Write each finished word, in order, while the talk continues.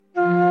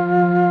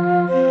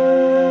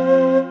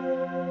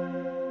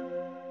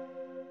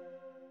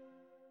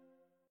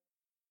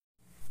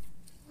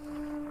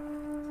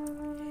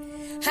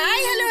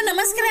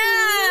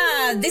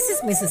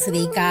This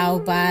ರೇಖಾ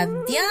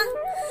ಉಪಾಧ್ಯ.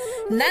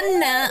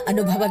 ನನ್ನ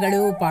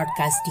ಅನುಭವಗಳು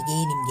ಪಾಡ್ಕಾಸ್ಟಿಗೆ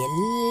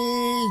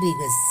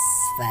ನಿಮ್ಗೆಲ್ಲರಿಗೂ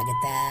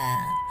ಸ್ವಾಗತ.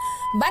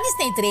 ಬನ್ನಿ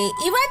ಸ್ನೇಹಿತರೆ,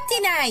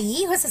 ಇವತ್ತಿನ ಈ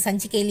ಹೊಸ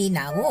ಸಂಚಿಕೆಯಲ್ಲಿ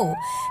ನಾವು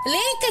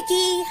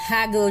ಲೇಖಕಿ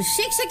ಹಾಗೂ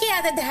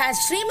ಶಿಕ್ಷಕಿಯಾದಂತಹ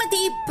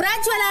ಶ್ರೀಮತಿ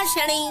ಪ್ರಜ್ವಲ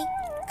ಶೆಣೈ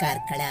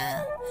ಕಾರ್ಕಳ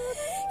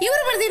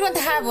ಇವರು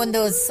ಬರೆದಿರುವಂತಹ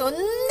ಒಂದು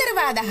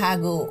ಸುಂದರವಾದ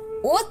ಹಾಗೂ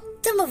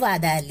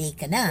ಉತ್ತಮವಾದ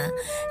ಲೇಖನ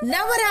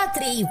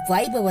ನವರಾತ್ರಿ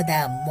ವೈಭವದ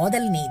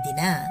ಮೊದಲನೇ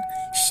ದಿನ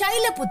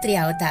ಶೈಲ ಪುತ್ರಿ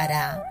ಅವತಾರ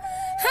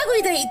ಹಾಗೂ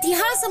ಇದರ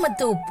ಇತಿಹಾಸ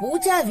ಮತ್ತು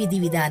ಪೂಜಾ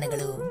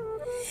ವಿಧಿವಿಧಾನಗಳು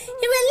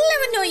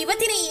ಇವೆಲ್ಲವನ್ನು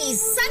ಇವತ್ತಿನ ಈ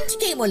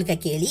ಸಂಚಿಕೆ ಮೂಲಕ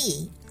ಕೇಳಿ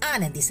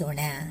ಆನಂದಿಸೋಣ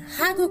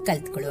ಹಾಗೂ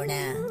ಕಲ್ತ್ಕೊಳ್ಳೋಣ.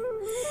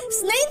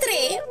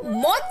 ಸ್ನೇಹಿತರೆ,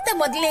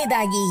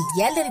 ಮೊದಲನೇದಾಗಿ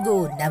ಎಲ್ಲರಿಗೂ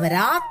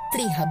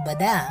ನವರಾತ್ರಿ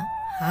ಹಬ್ಬದ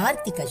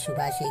ಹಾರ್ದಿಕ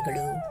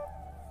ಶುಭಾಶಯಗಳು.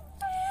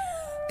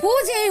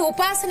 ಪೂಜೆ,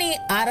 ಉಪಾಸನೆ,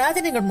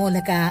 ಆರಾಧನೆಗಳ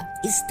ಮೂಲಕ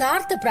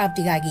ಇಷ್ಟಾರ್ಥ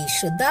ಪ್ರಾಪ್ತಿಗಾಗಿ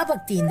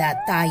ಶ್ರದ್ಧಾಭಕ್ತಿಯಿಂದ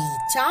ತಾಯಿ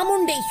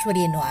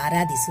ಚಾಮುಂಡೇಶ್ವರಿಯನ್ನು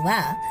ಆರಾಧಿಸುವ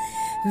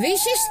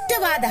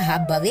ವಿಶಿಷ್ಟವಾದ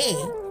ಹಬ್ಬವೇ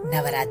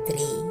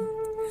ನವರಾತ್ರಿ.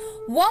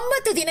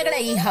 9 ದಿನಗಳ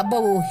ಈ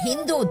ಹಬ್ಬವು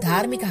ಹಿಂದೂ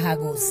ಧಾರ್ಮಿಕ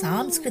ಹಾಗೂ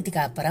ಸಾಂಸ್ಕೃತಿಕ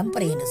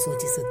ಪರಂಪರೆಯನ್ನು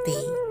ಸೂಚಿಸುತ್ತೆ.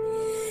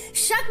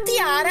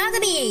 ಶಕ್ತಿಯ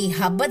ಆರಾಧನೆಯೇ ಈ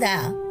ಹಬ್ಬದ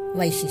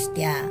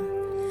ವೈಶಿಷ್ಟ್ಯ.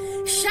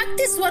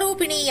 ಶಕ್ತಿ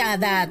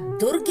ಸ್ವರೂಪಿಣಿಯಾದ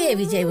ದುರ್ಗೆಯ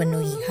ವಿಜಯವನ್ನು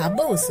ಈ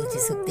ಹಬ್ಬವು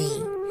ಸೂಚಿಸುತ್ತೆ.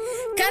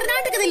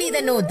 ಕರ್ನಾಟಕದಲ್ಲಿ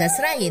ಇದನ್ನು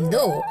ದಸರಾ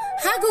ಎಂದು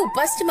ಹಾಗೂ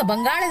ಪಶ್ಚಿಮ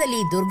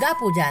ಬಂಗಾಳದಲ್ಲಿ ದುರ್ಗಾ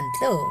ಪೂಜಾ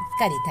ಅಂತಲೂ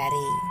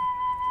ಕರೀತಾರೆ.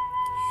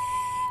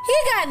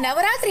 ಈಗ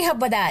ನವರಾತ್ರಿ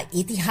ಹಬ್ಬದ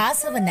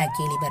ಇತಿಹಾಸವನ್ನ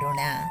ಕೇಳಿ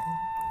ಬರೋಣ.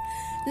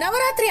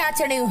 ನವರಾತ್ರಿ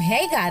ಆಚರಣೆಯು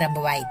ಹೇಗೆ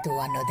ಆರಂಭವಾಯಿತು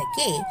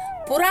ಅನ್ನೋದಕ್ಕೆ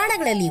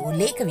ಪುರಾಣಗಳಲ್ಲಿ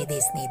ಉಲ್ಲೇಖವಿದೆ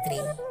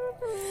ಸ್ನೇಹಿತರೆ.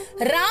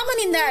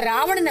 ರಾಮನಿಂದ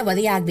ರಾವಣನ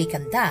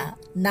ವಧೆಯಾಗಬೇಕಂತ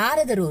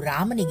ನಾರದರು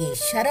ರಾಮನಿಗೆ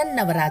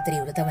ಶರನ್ನವರಾತ್ರಿ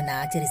ವ್ರತವನ್ನು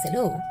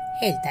ಆಚರಿಸಲು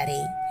ಹೇಳ್ತಾರೆ.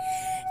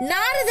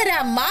 ನಾರದರ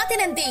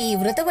ಮಾತಿನಂತೆ ಈ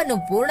ವ್ರತವನ್ನು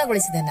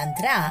ಪೂರ್ಣಗೊಳಿಸಿದ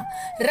ನಂತರ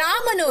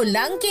ರಾಮನು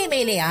ಲಂಕೆ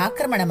ಮೇಲೆ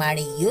ಆಕ್ರಮಣ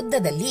ಮಾಡಿ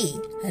ಯುದ್ಧದಲ್ಲಿ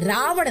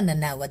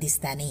ರಾವಣನನ್ನ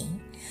ವಧಿಸ್ತಾನೆ.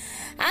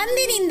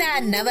 ಅಂದಿನಿಂದ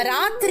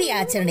ನವರಾತ್ರಿ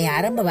ಆಚರಣೆ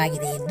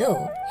ಆರಂಭವಾಗಿದೆ ಎಂದು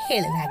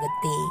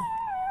ಹೇಳಲಾಗುತ್ತೆ.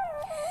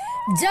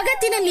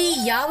 ಜಗತ್ತಿನಲ್ಲಿ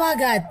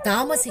ಯಾವಾಗ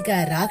ತಾಮಸಿಕ,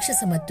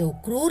 ರಾಕ್ಷಸ ಮತ್ತು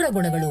ಕ್ರೂರ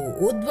ಗುಣಗಳು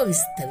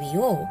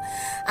ಉದ್ಭವಿಸುತ್ತವೆಯೋ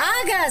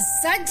ಆಗ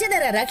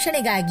ಸಜ್ಜನರ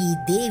ರಕ್ಷಣೆಗಾಗಿ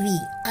ದೇವಿ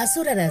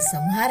ಅಸುರರ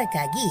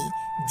ಸಂಹಾರಕ್ಕಾಗಿ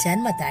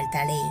ಜನ್ಮ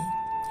ತಾಳ್ತಾಳೆ.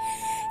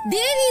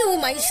 ದೇವಿಯು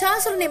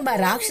ಮಹಿಷಾಸುರನೆಂಬ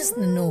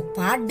ರಾಕ್ಷಸನನ್ನು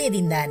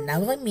ಪಾಡ್ಯದಿಂದ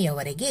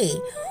ನವಮಿಯವರೆಗೆ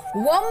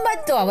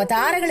 9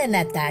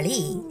 ಅವತಾರಗಳನ್ನ ತಾಳಿ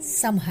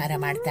ಸಂಹಾರ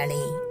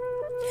ಮಾಡ್ತಾಳೆ.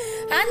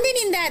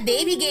 ಅಂದಿನಿಂದ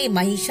ದೇವಿಗೆ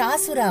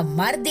ಮಹಿಷಾಸುರ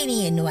ಮರ್ದಿನಿ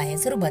ಎನ್ನುವ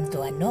ಹೆಸರು ಬಂತು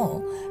ಅನ್ನೋ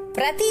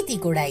ಪ್ರತೀತಿ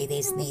ಕೂಡ ಇದೆ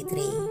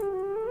ಸ್ನೇಹಿತರೆ.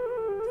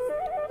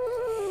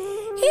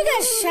 ಈಗ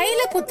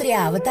ಶೈಲಪುತ್ರಿಯ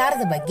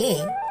ಅವತಾರದ ಬಗ್ಗೆ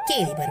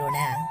ಕೇಳಿ ಬರೋಣ.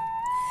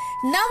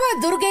 ನವ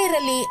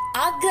ದುರ್ಗೆಯರಲ್ಲಿ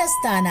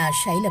ಅಗ್ರಸ್ಥಾನ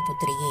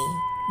ಶೈಲಪುತ್ರಿಗೆ.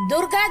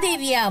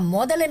 ದುರ್ಗಾದೇವಿಯ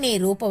ಮೊದಲನೇ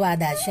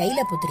ರೂಪವಾದ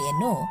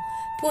ಶೈಲಪುತ್ರಿಯನ್ನು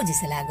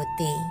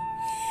ಪೂಜಿಸಲಾಗುತ್ತೆ.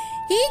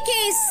 ಈಕೆ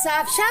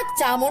ಸಾಕ್ಷಾತ್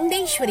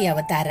ಚಾಮುಂಡೇಶ್ವರಿ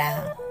ಅವತಾರ.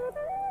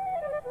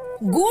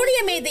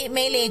 ಗೂಳಿಯ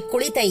ಮೇಲೆ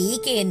ಕುಳಿತ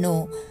ಈಕೆಯನ್ನು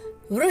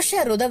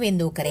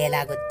ವೃಷಋಧವೆಂದು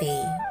ಕರೆಯಲಾಗುತ್ತೆ.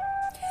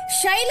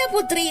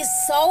 ಶೈಲಪುತ್ರಿ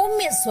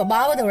ಸೌಮ್ಯ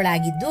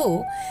ಸ್ವಭಾವದವಳಾಗಿದ್ದು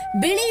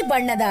ಬಿಳಿ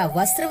ಬಣ್ಣದ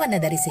ವಸ್ತ್ರವನ್ನು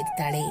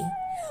ಧರಿಸಿರ್ತಾಳೆ.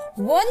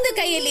 ಒಂದು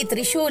ಕೈಯಲ್ಲಿ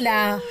ತ್ರಿಶೂಲ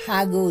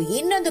ಹಾಗೂ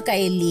ಇನ್ನೊಂದು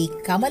ಕೈಯಲ್ಲಿ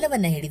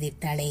ಕಮಲವನ್ನು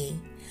ಹಿಡಿದಿರ್ತಾಳೆ.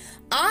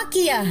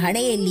 ಆಕೆಯ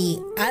ಹಣೆಯಲ್ಲಿ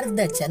ಅರ್ಧ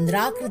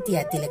ಚಂದ್ರಾಕೃತಿಯ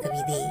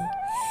ತಿಲಕವಿದೆ.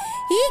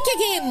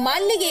 ಈಕೆಗೆ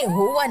ಮಲ್ಲಿಗೆ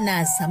ಹೂವನ್ನ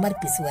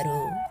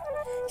ಸಮರ್ಪಿಸುವರು.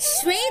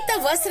 ಶ್ವೇತ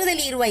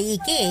ವಸ್ತ್ರದಲ್ಲಿ ಇರುವ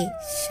ಈಕೆ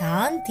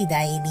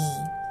ಶಾಂತಿದಾಯಿನಿ.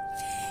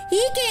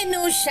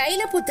 ಈಕೆಯನ್ನು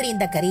ಶೈಲಪುತ್ರಿ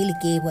ಅಂತ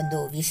ಕರೆಯಲಿಕ್ಕೆ ಒಂದು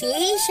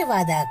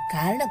ವಿಶೇಷವಾದ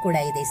ಕಾರಣ ಕೂಡ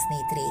ಇದೆ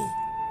ಸ್ನೇಹಿತರೆ.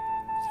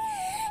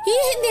 ಈ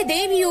ಹಿಂದೆ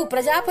ದೇವಿಯು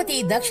ಪ್ರಜಾಪತಿ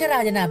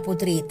ದಕ್ಷರಾಜನ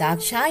ಪುತ್ರಿ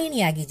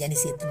ದಾಕ್ಷಾಯಿಣಿಯಾಗಿ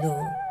ಜನಿಸಿದ್ಲು.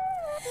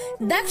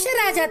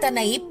 ದಕ್ಷರಾಜ ತನ್ನ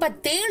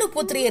 27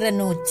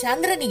 ಪುತ್ರಿಯರನ್ನು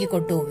ಚಂದ್ರನಿಗೆ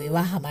ಕೊಟ್ಟು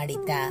ವಿವಾಹ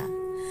ಮಾಡಿದ್ದ.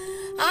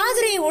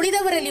 ಆದರೆ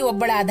ಉಳಿದವರಲ್ಲಿ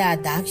ಒಬ್ಬಳಾದ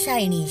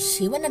ದಾಕ್ಷಾಯಿಣಿ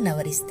ಶಿವನನ್ನು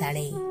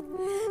ವರಿಸ್ತಾಳೆ.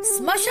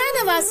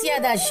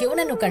 ಸ್ಮಶಾನವಾಸಿಯಾದ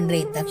ಶಿವನನ್ನು ಕಂಡ್ರೆ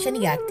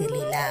ದಕ್ಷನಿಗೆ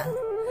ಆಗ್ತಿರ್ಲಿಲ್ಲ.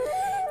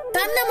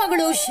 ತನ್ನ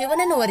ಮಗಳು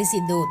ಶಿವನನ್ನು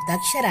ವರಿಸಿದ್ದು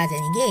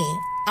ದಕ್ಷರಾಜನಿಗೆ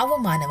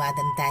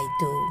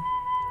ಅವಮಾನವಾದಂತಾಯಿತು.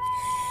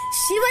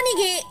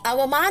 ಶಿವನಿಗೆ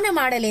ಅವಮಾನ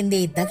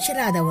ಮಾಡಲೆಂದೇ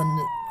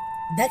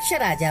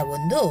ದಕ್ಷರಾಜ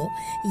ಒಂದು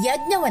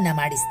ಯಜ್ಞವನ್ನ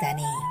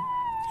ಮಾಡಿಸ್ತಾನೆ.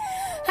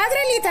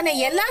 ಅದರಲ್ಲಿ ತನ್ನ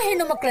ಎಲ್ಲಾ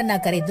ಹೆಣ್ಣು ಮಕ್ಕಳನ್ನ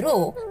ಕರೆದ್ರೂ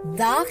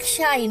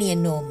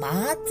ದಾಕ್ಷಾಯಿಣಿಯನ್ನು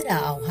ಮಾತ್ರ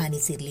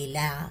ಆಹ್ವಾನಿಸಿರ್ಲಿಲ್ಲ.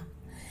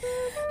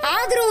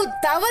 ಆದರೂ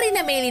ತವರಿನ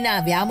ಮೇಲಿನ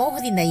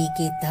ವ್ಯಾಮೋಹದಿಂದ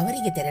ಈಕೆ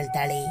ತವರಿಗೆ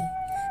ತೆರಳ್ತಾಳೆ.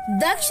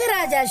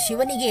 ದಕ್ಷರಾಜ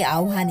ಶಿವನಿಗೆ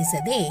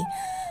ಆಹ್ವಾನಿಸದೆ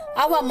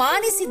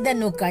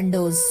ಅವಮಾನಿಸಿದ್ದನ್ನು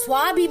ಕಂಡು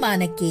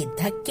ಸ್ವಾಭಿಮಾನಕ್ಕೆ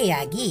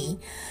ಧಕ್ಕೆಯಾಗಿ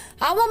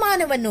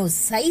ಅವಮಾನವನ್ನು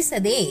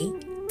ಸಹಿಸದೆ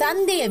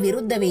ತಂದೆಯ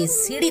ವಿರುದ್ಧವೇ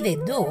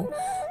ಸಿಡಿದೆದ್ದು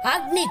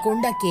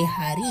ಅಗ್ನಿಕುಂಡಕ್ಕೆ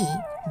ಹಾರಿ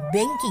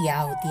ಬೆಂಕಿಗೆ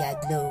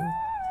ಆಹುತಿಯಾದ್ಲು.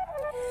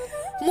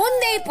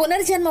 ಮುಂದೆ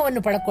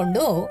ಪುನರ್ಜನ್ಮವನ್ನು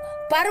ಪಡ್ಕೊಂಡು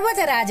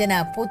ಪರ್ವತರಾಜನ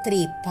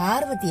ಪುತ್ರಿ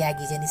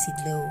ಪಾರ್ವತಿಯಾಗಿ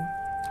ಜನಿಸಿದ್ಲು.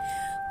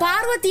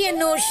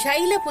 ಪಾರ್ವತಿಯನ್ನು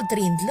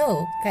ಶೈಲಪುತ್ರಿ ಅಂತಲೂ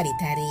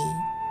ಕರೀತಾರೆ.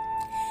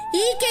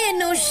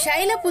 ಈಕೆಯನ್ನು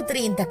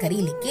ಶೈಲಪುತ್ರಿ ಅಂತ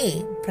ಕರೀಲಿಕ್ಕೆ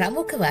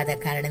ಪ್ರಮುಖವಾದ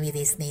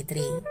ಕಾರಣವಿದೆ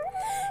ಸ್ನೇಹಿತರೆ.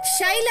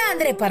 ಶೈಲ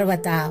ಅಂದ್ರೆ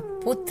ಪರ್ವತ,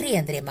 ಪುತ್ರಿ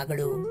ಅಂದ್ರೆ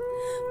ಮಗಳು.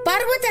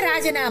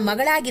 ಪರ್ವತರಾಜನ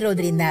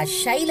ಮಗಳಾಗಿರೋದ್ರಿಂದ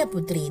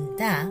ಶೈಲಪುತ್ರಿ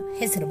ಅಂತ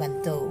ಹೆಸರು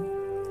ಬಂತು.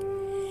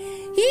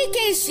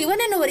 ಈಕೆ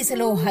ಶಿವನನ್ನು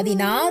ವರಿಸಲು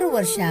 16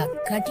 ವರ್ಷ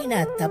ಕಠಿಣ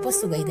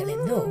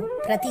ತಪಸ್ಸುಗೈದಳೆಂದು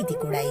ಪ್ರತೀತಿ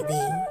ಕೂಡ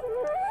ಇದೆ.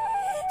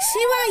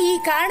 ಶಿವ ಈ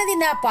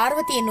ಕಾರಣದಿಂದ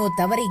ಪಾರ್ವತಿಯನ್ನು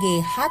ತವರಿಗೆ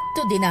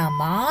 10 ದಿನ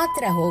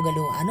ಮಾತ್ರ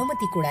ಹೋಗಲು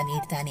ಅನುಮತಿ ಕೂಡ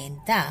ನೀಡ್ತಾನೆ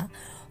ಅಂತ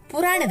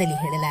ಪುರಾಣದಲ್ಲಿ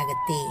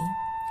ಹೇಳಲಾಗುತ್ತೆ.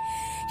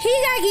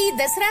 ಹೀಗಾಗಿ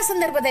ದಸರಾ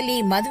ಸಂದರ್ಭದಲ್ಲಿ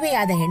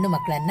ಮದುವೆಯಾದ ಹೆಣ್ಣು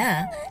ಮಕ್ಕಳನ್ನ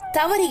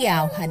ತವರಿಗೆ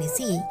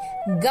ಆಹ್ವಾನಿಸಿ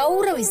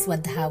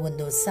ಗೌರವಿಸುವಂತಹ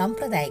ಒಂದು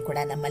ಸಂಪ್ರದಾಯ ಕೂಡ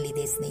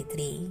ನಮ್ಮಲ್ಲಿದೆ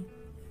ಸ್ನೇಹಿತರೆ.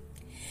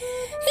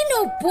 ಇನ್ನು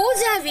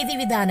ಪೂಜಾ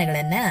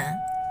ವಿಧಿವಿಧಾನಗಳನ್ನ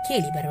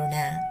ಕೇಳಿ ಬರೋಣ.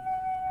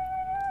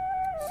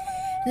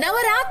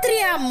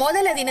 ನವರಾತ್ರಿಯ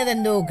ಮೊದಲ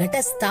ದಿನದಂದು ಘಟ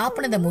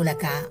ಸ್ಥಾಪನದ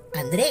ಮೂಲಕ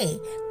ಅಂದ್ರೆ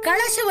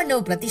ಕಳಶವನ್ನು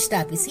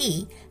ಪ್ರತಿಷ್ಠಾಪಿಸಿ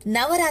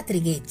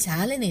ನವರಾತ್ರಿಗೆ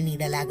ಚಾಲನೆ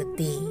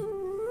ನೀಡಲಾಗುತ್ತೆ.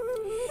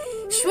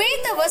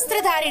 ಶ್ವೇತ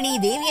ವಸ್ತ್ರಧಾರಿಣಿ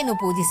ದೇವಿಯನ್ನು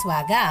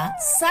ಪೂಜಿಸುವಾಗ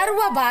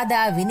ಸರ್ವಬಾಧ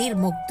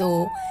ವಿನಿರ್ಮುಕ್ತೋ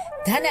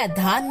ಧನ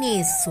ಧಾನ್ಯೇ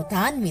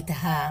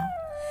ಸುತಾನ್ವಿತಃ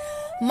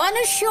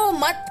ಮನುಷ್ಯೋ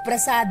ಮತ್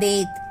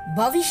ಪ್ರಸಾದೇತ್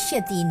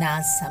ಭವಿಷ್ಯತಿ ನಾ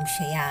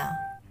ಸಂಶಯ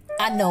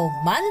ಅನ್ನೋ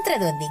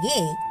ಮಂತ್ರದೊಂದಿಗೆ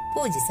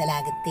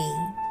ಪೂಜಿಸಲಾಗುತ್ತೆ.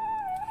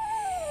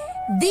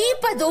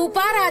 ದೀಪ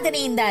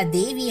ಧೂಪಾರಾಧನೆಯಿಂದ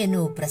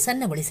ದೇವಿಯನ್ನು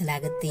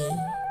ಪ್ರಸನ್ನಗೊಳಿಸಲಾಗುತ್ತೆ.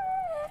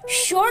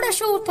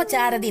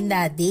 ಷೋಡಶೋಪಚಾರದಿಂದ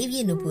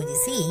ದೇವಿಯನ್ನು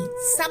ಪೂಜಿಸಿ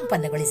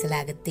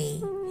ಸಂಪನ್ನಗೊಳಿಸಲಾಗುತ್ತೆ.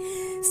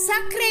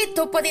 ಸಕ್ಕರೆ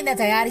ತುಪ್ಪದಿಂದ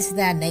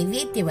ತಯಾರಿಸಿದ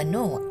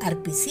ನೈವೇದ್ಯವನ್ನು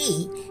ಅರ್ಪಿಸಿ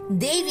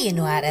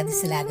ದೇವಿಯನ್ನು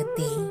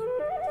ಆರಾಧಿಸಲಾಗುತ್ತೆ.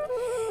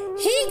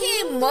 ಹೀಗೆ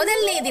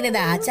ಮೊದಲನೇ ದಿನದ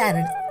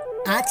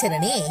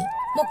ಆಚರಣೆ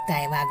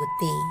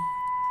ಮುಕ್ತಾಯವಾಗುತ್ತೆ.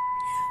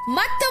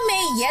 ಮತ್ತೊಮ್ಮೆ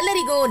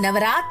ಎಲ್ಲರಿಗೂ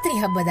ನವರಾತ್ರಿ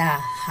ಹಬ್ಬದ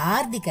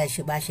ಹಾರ್ದಿಕ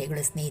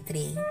ಶುಭಾಶಯಗಳು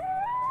ಸ್ನೇಹಿತರೆ.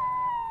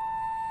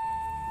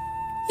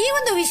 ಈ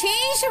ಒಂದು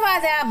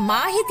ವಿಶೇಷವಾದ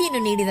ಮಾಹಿತಿಯನ್ನು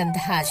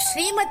ನೀಡಿದಂತಹ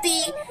ಶ್ರೀಮತಿ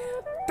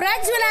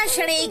ಪ್ರಜ್ವಲ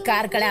ಶೆಣೈ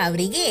ಕಾರ್ಕಳ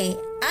ಅವರಿಗೆ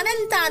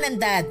ಅನಂತ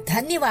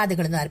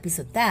ಧನ್ಯವಾದಗಳನ್ನು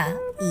ಅರ್ಪಿಸುತ್ತಾ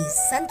ಈ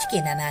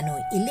ಸಂಚಿಕೆಯನ್ನು ನಾನು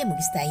ಇಲ್ಲೇ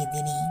ಮುಗಿಸ್ತಾ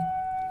ಇದ್ದೀನಿ.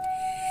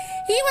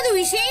 ಈ ಒಂದು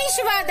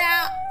ವಿಶೇಷವಾದ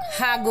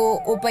ಹಾಗೂ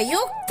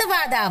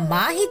ಉಪಯುಕ್ತವಾದ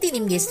ಮಾಹಿತಿ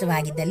ನಿಮ್ಗೆ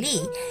ಇಷ್ಟವಾಗಿದ್ದಲ್ಲಿ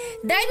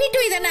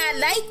ದಯವಿಟ್ಟು ಇದನ್ನ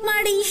ಲೈಕ್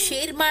ಮಾಡಿ,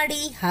 ಶೇರ್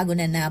ಮಾಡಿ ಹಾಗೂ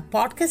ನನ್ನ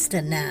ಪಾಡ್ಕಾಸ್ಟ್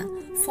ಅನ್ನ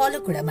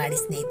ಫಾಲೋ ಕೂಡ ಮಾಡಿ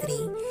ಸ್ನೇಹಿತರೆ.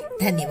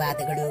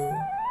 ಧನ್ಯವಾದಗಳು.